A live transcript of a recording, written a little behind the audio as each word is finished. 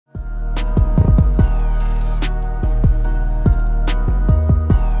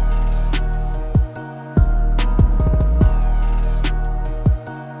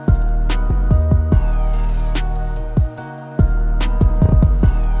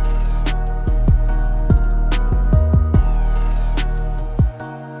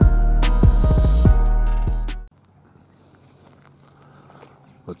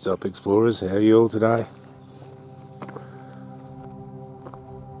What's up, Explorers? How are you all today?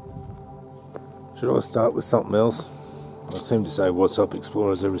 Should I start with something else? I seem to say what's up,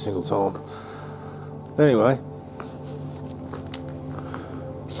 Explorers, every single time. Anyway,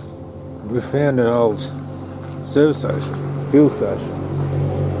 we found an old service station, fuel station,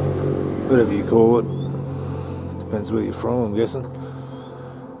 whatever you call it. Depends where you're from, I'm guessing.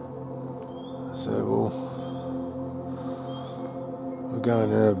 So we're going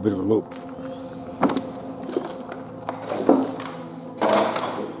to have a bit of a look.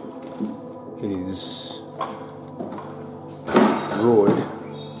 It is destroyed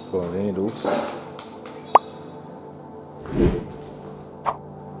by vandals.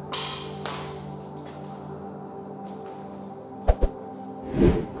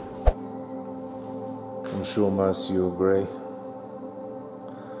 I'm sure most of you agree.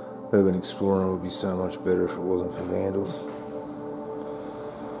 Urban exploring would be so much better if it wasn't for vandals.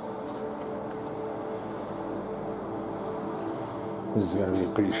 This is going to be a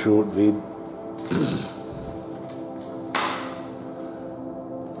pretty short vid.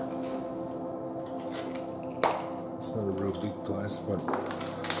 It's not a real big place, but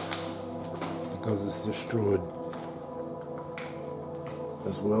because it's destroyed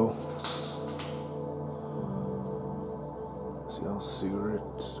as well. It's the old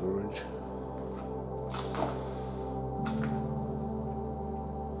cigarette storage.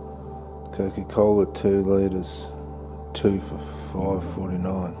 Coca-Cola 2 litres, 2 for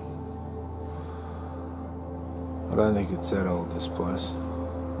 $5.49. I don't think it's that old, this place.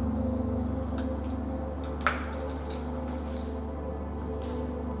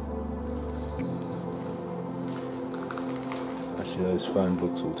 Actually, those phone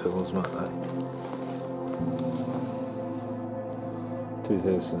books will tell us, won't they?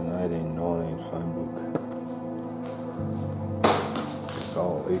 2018-19 phone book. It's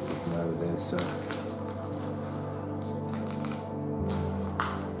all heap of them over there, so.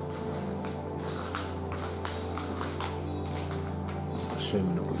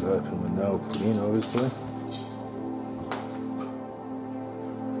 Assuming it was open when they were put in, obviously.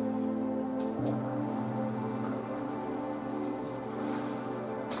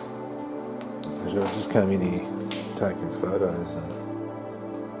 I just came in here taking photos, and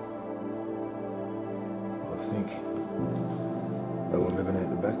I think they were living out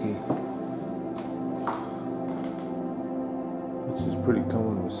the back here, which is pretty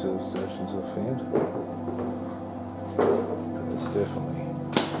common with service stations, I've found. But there's definitely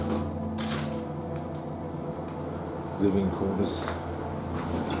living quarters,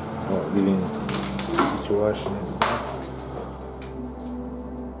 or living situation at the back.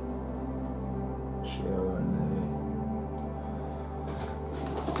 Shower in there.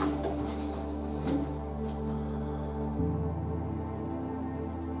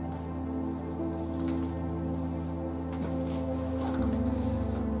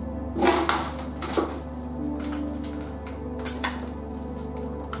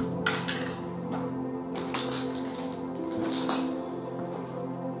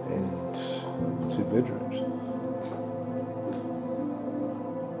 And 2 bedrooms.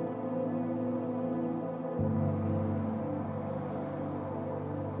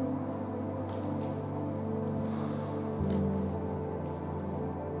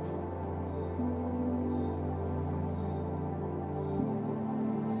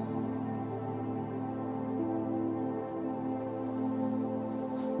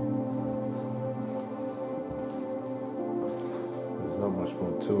 Not much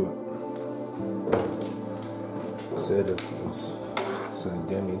more to it. I said if it was so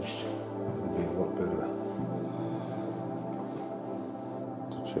damaged, it would be a lot better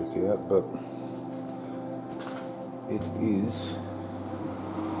to check out, but it is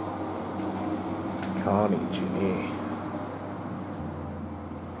carnage in here.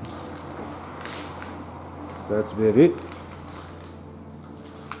 So that's about it.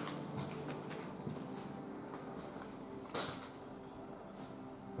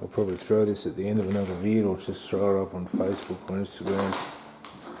 I'll probably throw this at the end of another video, or just throw it up on Facebook or Instagram.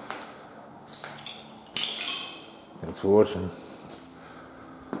 Thanks for watching.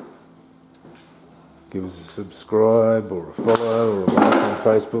 Give us a subscribe or a follow or a like on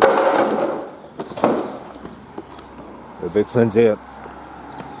Facebook. Urbex Lens out.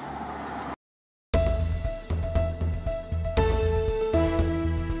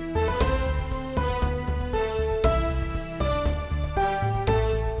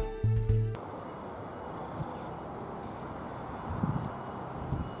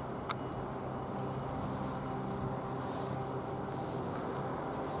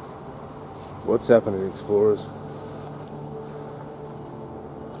 What's happening, Explorers?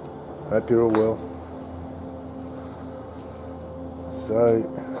 Hope you're all well. So,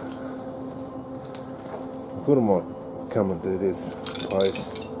 I thought I might come and do this place.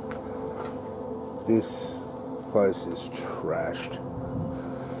 This place is trashed.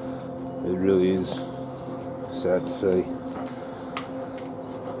 It really is. Sad to see.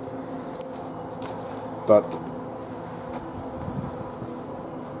 But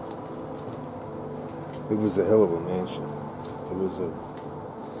it was a hell of a mansion. It was an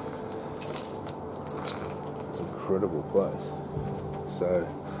incredible place. So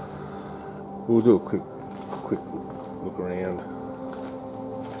we'll do a quick look around,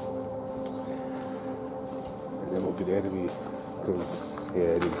 and then we'll get out of here. Because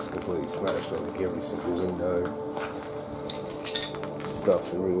yeah, it is completely smashed. I think every single window,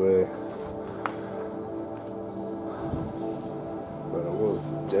 stuff everywhere. But it was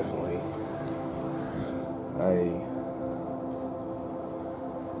definitely a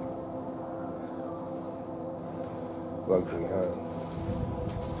luxury home.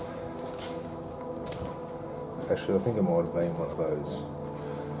 Actually, I think it might have been one of those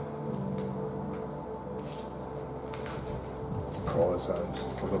prize homes.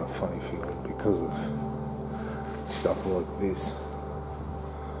 I've got a funny feeling because of stuff like this.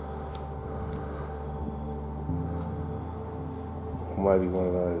 Or maybe one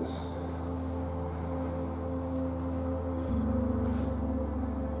of those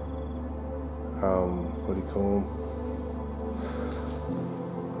what do you call them?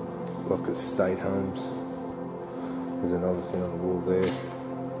 Like estate homes. There's another thing on the wall there.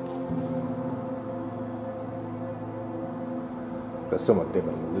 But someone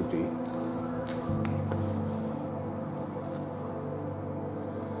definitely lived here.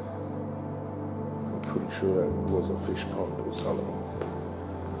 I'm pretty sure that was a fish pond or something.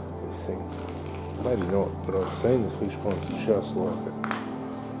 This thing. Maybe not, but I've seen the fish pond just like it.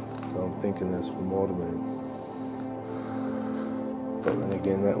 So I'm thinking this might have been. But then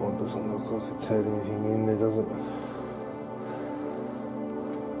again, that one doesn't look like it's had anything in there, does it?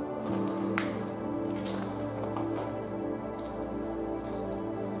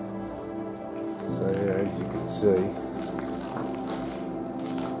 So yeah, as you can see,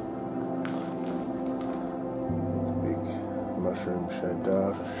 the big mushroom-shaped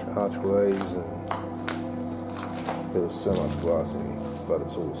archways, and there was so much glass in here, but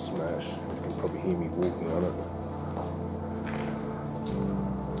it's all smashed. You can probably hear me walking on it.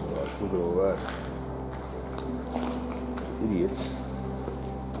 Right, look at all that. Idiots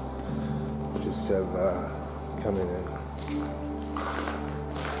just have come in and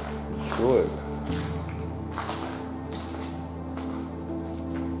destroy it.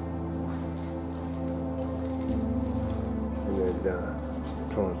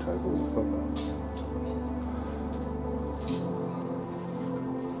 Trying to take all the copper.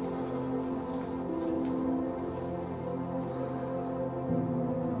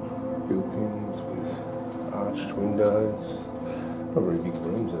 Built-ins with arched windows. Not very big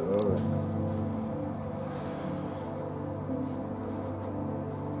rooms though, are they?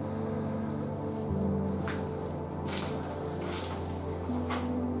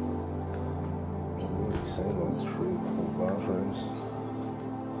 I've already seen like 3 or 4 bathrooms.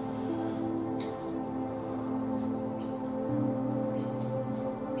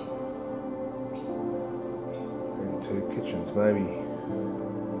 Kitchens, maybe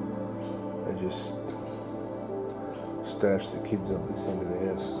they just stash the kids up this end of the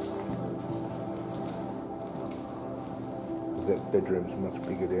house. That bedroom's much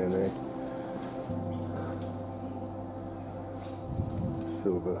bigger down there.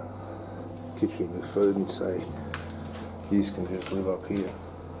 Fill the kitchen with food and say, you can just live up here.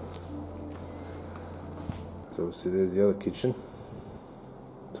 So obviously there's the other kitchen.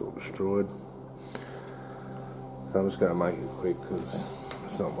 It's all destroyed. So I'm just going to make it quick because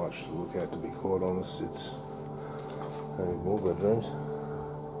it's not much to look at, to be quite honest. It's only more bedrooms.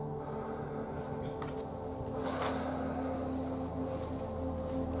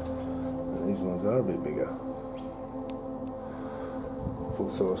 And these ones are a bit bigger.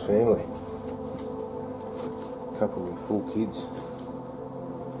 Full-size family. Couple with 4 kids.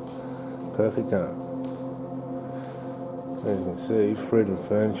 Perfect home. As you can see, Fred and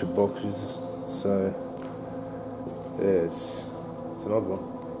furniture boxes. So yeah, it's an odd one.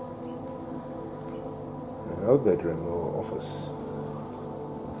 Another bedroom or office.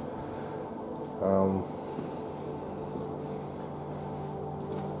 I'll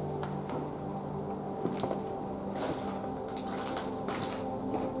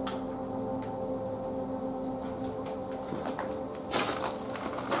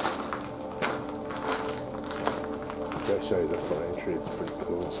show you the front entry, it's pretty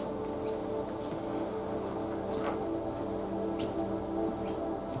cool.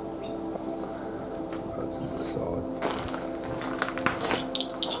 side.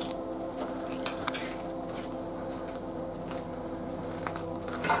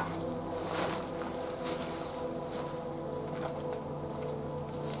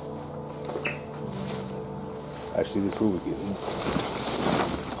 Actually, this will be getting.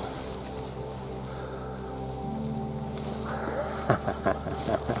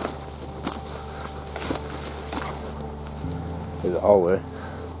 There's a hole there.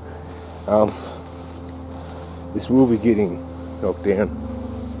 This will be getting knocked down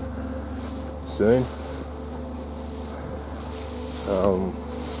soon.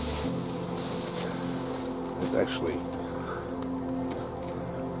 There's actually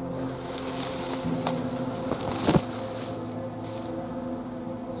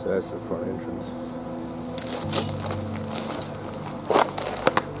so that's the front entrance.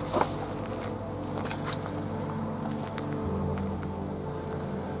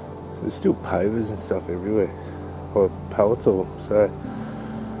 There's still pavers and stuff everywhere, or pallets or so.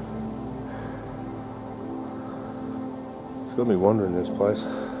 It's got me wandering this place.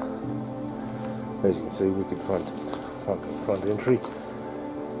 As you can see, wicked front entry.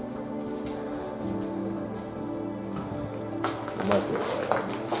 I might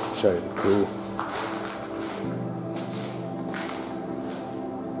show you the pool.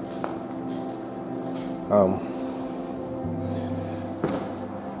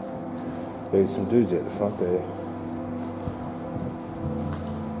 There's some dudes at the front there.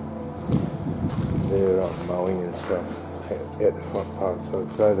 They're mowing and stuff at the front part, so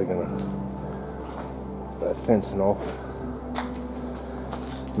I'd say they're fencing off,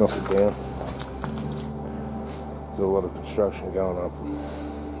 knock it down. There's a lot of construction going up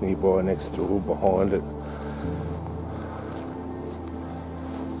nearby, next door, behind it.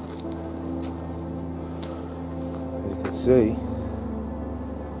 As you can see,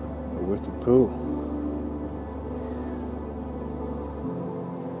 a wicked pool.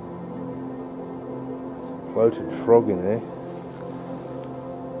 There's a bloated frog in there.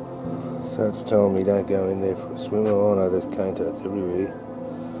 So it's telling me don't go in there for a swim. Oh no, there's cane toads everywhere.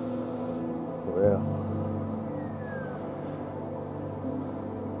 Wow.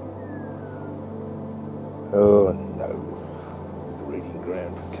 Oh no. Breeding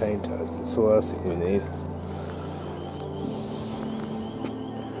ground for cane toads. That's the last thing we need.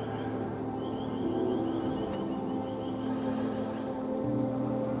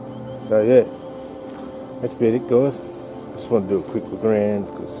 So yeah, that's about it, guys. Just want to do a quick look around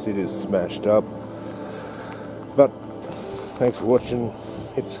because it is smashed up. But thanks for watching.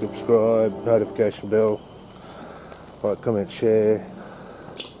 Hit the subscribe, notification bell, like, comment, share.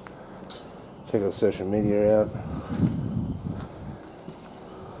 Check our social media out.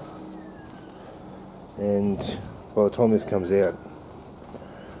 And by the time this comes out,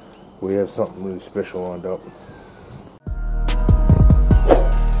 we have something really special lined up.